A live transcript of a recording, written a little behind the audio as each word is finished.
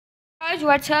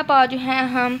WhatsApp आज जो है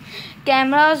हम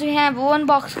कैमरा जो हैं वो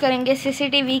अनबॉक्स करेंगे।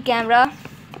 सीसीटीवी कैमरा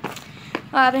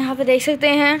आप यहाँ पे देख सकते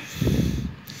हैं।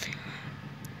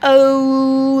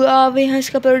 आप यहाँ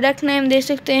इसका प्रोडक्ट नेम देख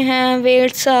सकते हैं,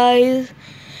 wait, size,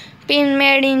 pin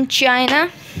made in China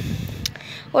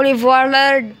और ये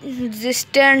वाटर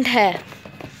रेजिस्टेंट है।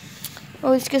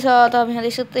 और इसके साथ आप यहाँ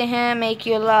देख सकते हैं मेक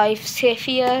योर लाइफ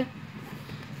सेफियर।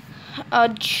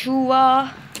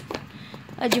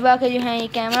 अजवा के जो हैं ये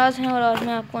कैमरास हैं और आज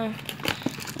मैं आपको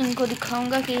इनको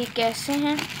दिखाऊंगा कि ये कैसे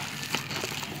हैं।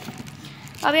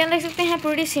 आप यहाँ देख सकते हैं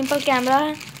पूरी सिंपल कैमरा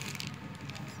है,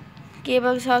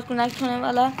 केबल के साथ कनेक्ट होने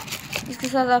वाला। इसके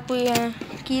साथ आपको ये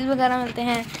कील वगैरह मिलते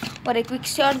हैं और एक क्विक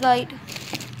स्टार्ट गाइड।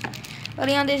 और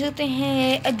यहाँ देख सकते हैं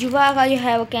ये अजवा का जो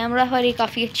है वो कैमरा है और ये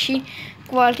काफ़ी अच्छी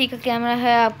क्वालिटी का कैमरा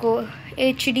है। आपको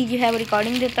HD जो है वो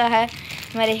रिकॉर्डिंग देता है।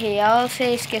 मेरे ख्याल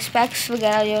से इसके स्पेक्स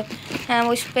वगैरह जो हैं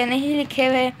वो इस पर नहीं लिखे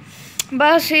हुए,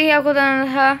 बस ये आपको बताना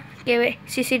था कि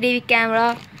CCTV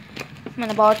कैमरा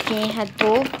मैंने बॉट किए हैं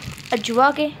 2 अजवा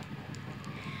के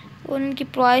और उनकी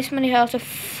प्राइस मेरे ख्याल से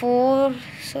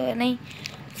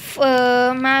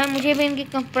मुझे भी इनकी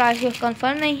प्राइस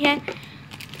कंफर्म नहीं है।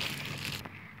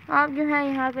 आप जो है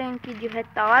यहाँ पे इनकी जो है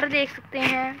तार देख सकते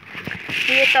हैं।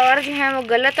 ये तार जो हैं वो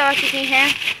गलत आ चुकी हैं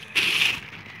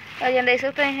और यहाँ देख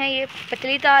सकते हैं ये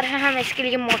पतली तार है, हमें इसके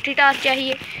लिए मोटी तार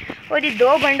चाहिए। और ये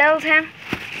 2 बंडल्स हैं।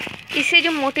 इससे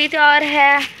जो मोटी तार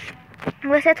है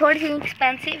वैसे थोड़ी सी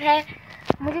एक्सपेंसिव है,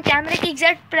 मुझे कैमरे की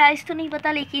एग्जैक्ट प्राइस तो नहीं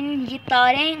पता, लेकिन ये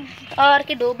तार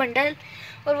के 2 बंडल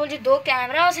और वो जो 2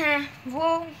 कैमरास हैं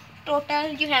वो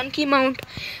टोटल जो है उनकी अमाउंट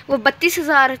वो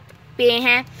 32,000 रुपये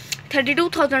हैं।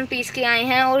 32,000 पीस के आए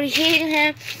हैं। और ये जो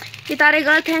हैं ये तारे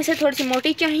गलत हैं, इसे थोड़ी सी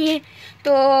मोटी चाहिए।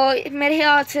 तो मेरे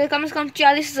ख्याल से कम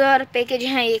 40,000 रुपये के जो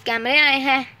हैं ये कैमरे आए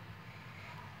हैं।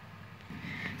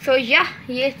 सो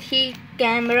ये थी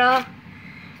कैमरा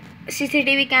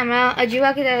CCTV कैमरा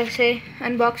अजवा की तरफ से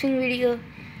unboxing video.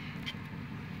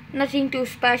 Nothing to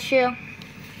special,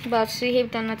 बस यही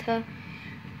बताना था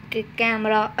कि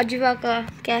कैमरा अजवा का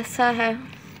कैसा है,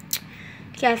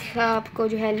 कैसा आपको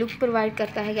जो है लुक प्रोवाइड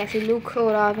करता है, कैसी लुक।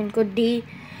 और आप इनको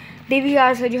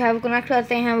DVR से जो है वो कनेक्ट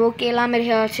करते हैं। वो केला मेरे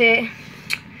ख्याल से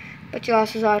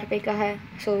 50,000 रुपये का है।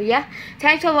 So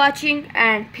thanks for watching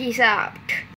and peace out.